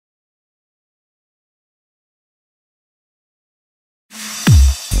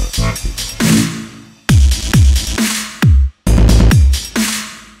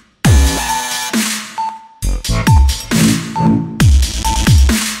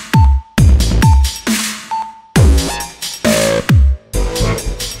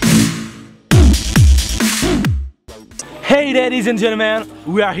Ladies and gentlemen,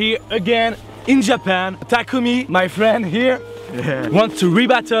 we are here again in Japan. Takumi, my friend here, wants to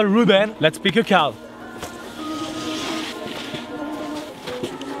rebattle Ruben. Let's pick a card.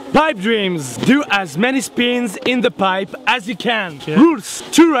 Pipe dreams. Do as many spins in the pipe as you can. Rules: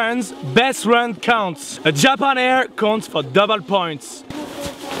 2 runs, best run counts. A Japan air counts for double points.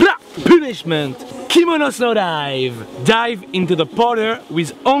 Blah! Punishment: kimono snow dive. Dive into the powder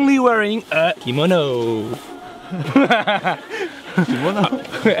with only wearing a kimono. Kimono?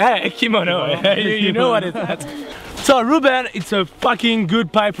 Hey, kimono. You know what it is. So Ruben, it's a fucking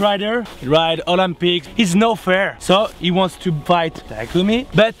good pipe rider. He ride Olympics. He's no fair, so he wants to fight Takumi,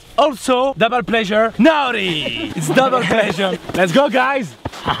 but also double pleasure. Naori! It's double pleasure. Let's go, guys.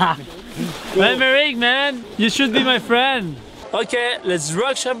 Aymeric, man, you should be my friend. Okay, let's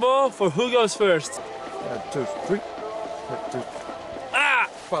rock Shambo for who goes first. 2, 3. 2. Ah!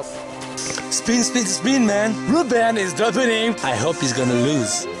 Pass. Spin, spin, spin, man. Ruben is dropping. I hope he's gonna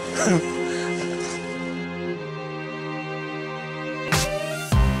lose.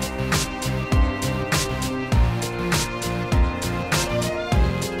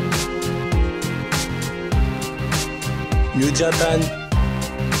 New Japan.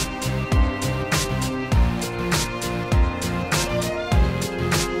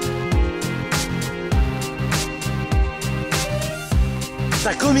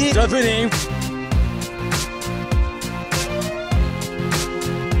 Takumi dropping.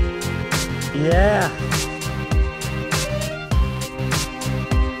 Yeah.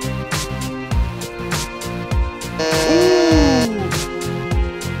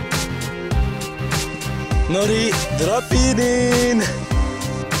 Nori, drop it in!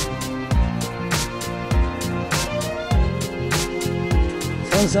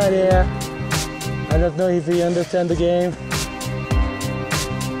 Frontside air. I don't know if he understands the game.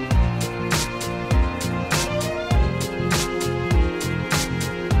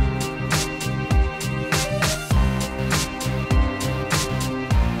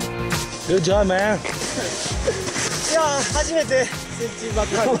 Good job, man.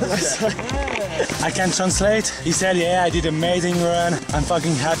 I can translate. He said, yeah, I did an amazing run. I'm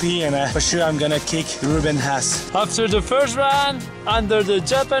fucking happy and for sure I'm gonna kick Ruben's ass. After the first run, under the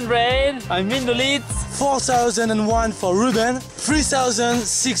Japan rain, I'm in the lead. 4,001 for Ruben,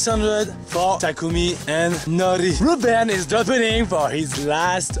 3,600 for Takumi and Nori. Ruben is dropping for his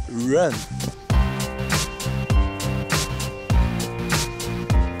last run.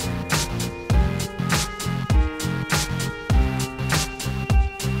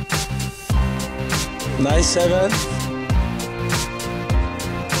 Nice 7.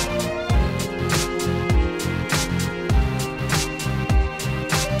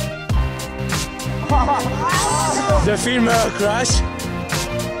 The filmer crash.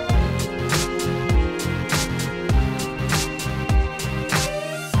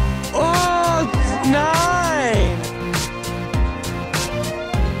 Oh, 9.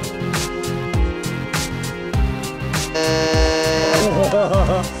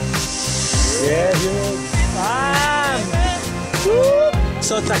 Yeah,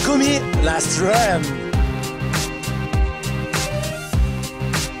 so Takumi, last run.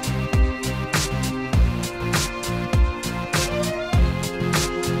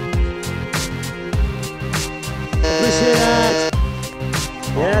 Appreciate that.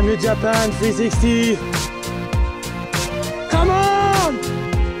 Yeah, New Japan 360. Come on!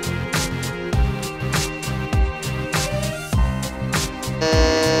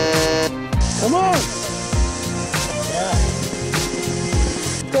 Come on!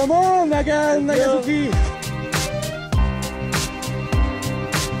 Come on, Nagazuki!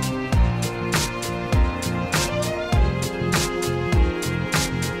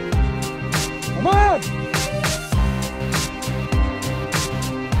 Come on!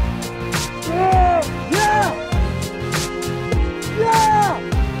 Yeah! Yeah! Yeah!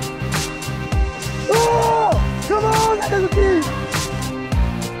 Oh! Come on, Nagazuki!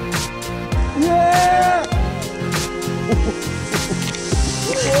 Yeah!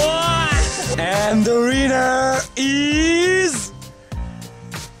 And the winner is...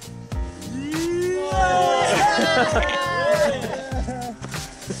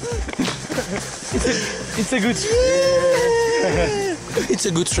 It's a good... It's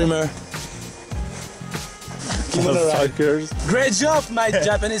a good streamer. Great job, my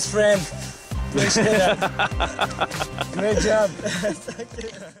Japanese friend. Great job.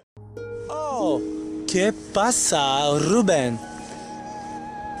 Oh, ¿qué pasa, Ruben?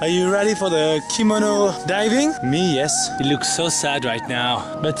 Are you ready for the kimono diving? Me, yes. He looks so sad right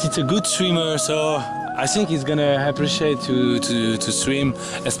now. But it's a good swimmer, so I think he's gonna appreciate to swim,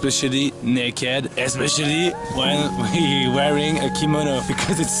 especially naked, especially when we wearing a kimono,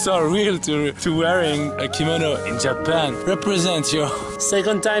 because it's so real to wearing a kimono in Japan. Represent your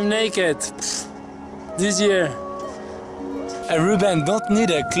Second time naked this year. Ruben don't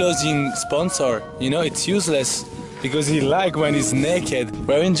need a clothing sponsor, you know, it's useless. Because he like when he's naked.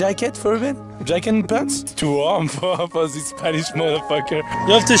 Wearing jacket for Ruben? Jacket and pants? Too warm for this Spanish motherfucker.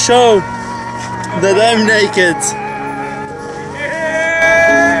 You have to show that I'm naked.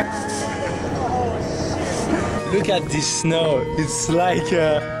 Look at this snow. It's like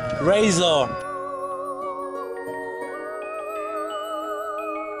a razor.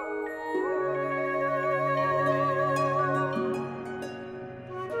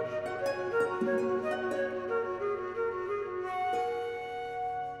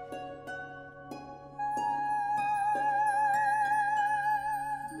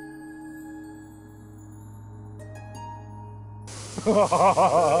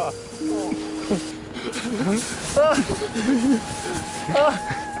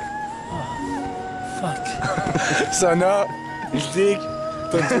 Fuck. So now, his dick.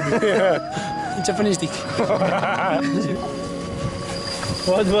 Japanese dick.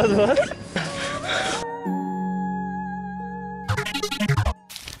 What?